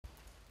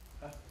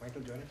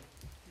Michael, join it.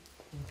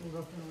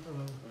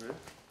 Oké.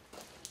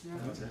 Ja,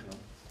 wat zeggen dan?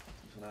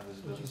 Vandaag is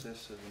het dag 6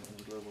 van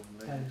onze Global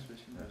Himalayan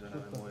Expedition. We zijn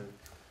naar een mooie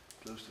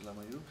klooster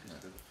Lamayu. Ja,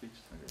 ik heb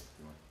gefietst. Oké,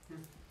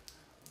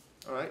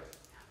 alright.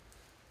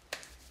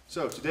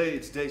 So today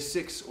it's day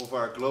 6 of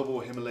our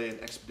Global Himalayan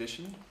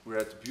Expedition. We're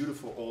at the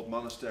beautiful old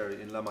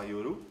monastery in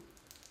Lamayuru.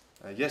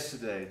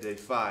 Yesterday, day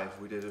 5,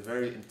 we did a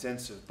very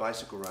intensive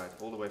bicycle ride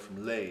all the way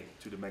from Leh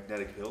to the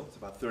Magnetic Hill. It's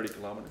about 30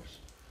 kilometers.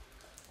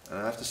 And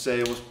I have to say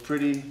it was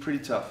pretty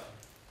tough.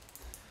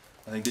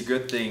 I think the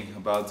good thing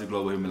about the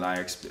Global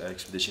Himalayan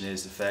Expedition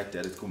is the fact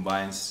that it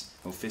combines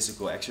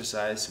physical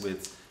exercise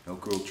with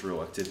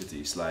cultural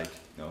activities like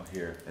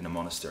here in a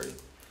monastery.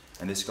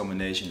 And this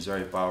combination is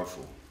very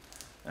powerful.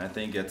 And I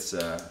think it's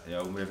we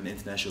have an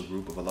international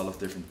group of a lot of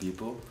different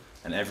people,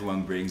 and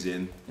everyone brings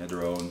in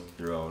their own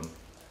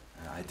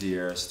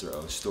ideas, their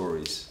own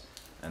stories,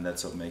 and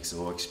that's what makes the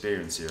whole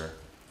experience here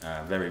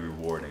very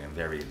rewarding and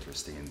very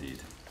interesting indeed.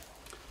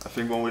 I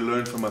think what we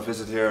learned from our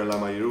visit here in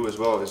Lamayuru as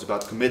well is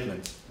about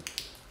commitment.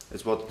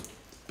 It's what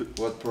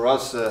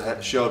Paras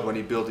showed when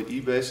he built the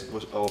e-base. It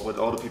was what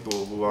all the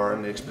people who are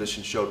in the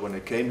expedition showed when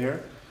they came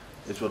here.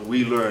 It's what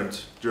we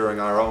learned during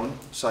our own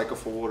cycle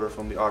for water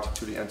from the Arctic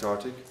to the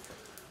Antarctic.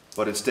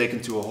 But it's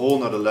taken to a whole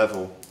nother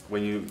level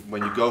when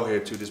you go here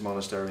to this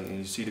monastery and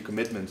you see the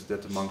commitment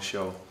that the monks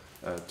show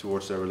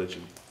towards their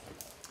religion.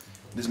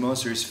 This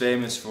monastery is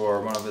famous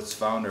for one of its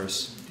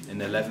founders in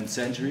the 11th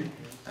century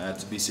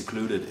to be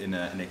secluded in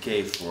a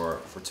cave for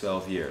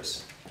 12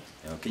 years.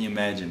 Can you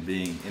imagine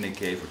being in a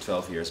cave for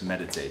 12 years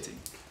meditating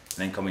and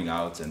then coming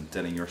out and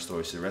telling your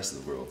stories to the rest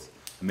of the world?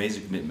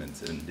 Amazing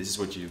commitment, and this is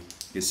what you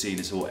can see in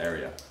this whole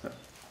area.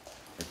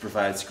 It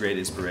provides great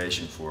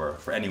inspiration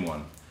for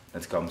anyone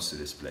that comes to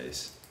this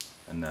place.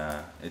 And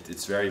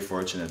it's very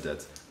fortunate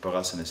that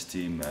Paras and his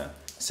team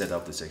set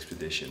up this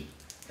expedition.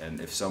 And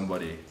if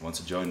somebody wants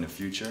to join in the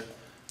future,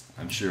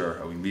 I'm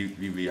sure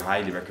we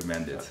highly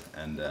recommend it,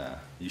 and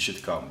you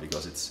should come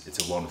because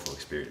it's a wonderful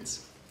experience.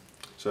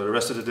 So the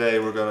rest of the day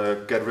we're going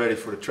to get ready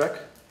for the trek.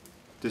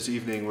 This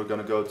evening we're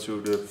going to go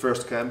to the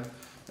first camp,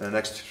 and the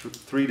next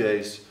 3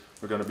 days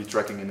we're going to be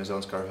trekking in the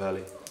Zanskar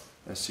Valley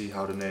and see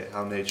how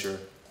nature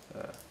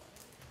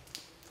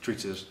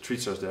treats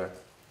us there.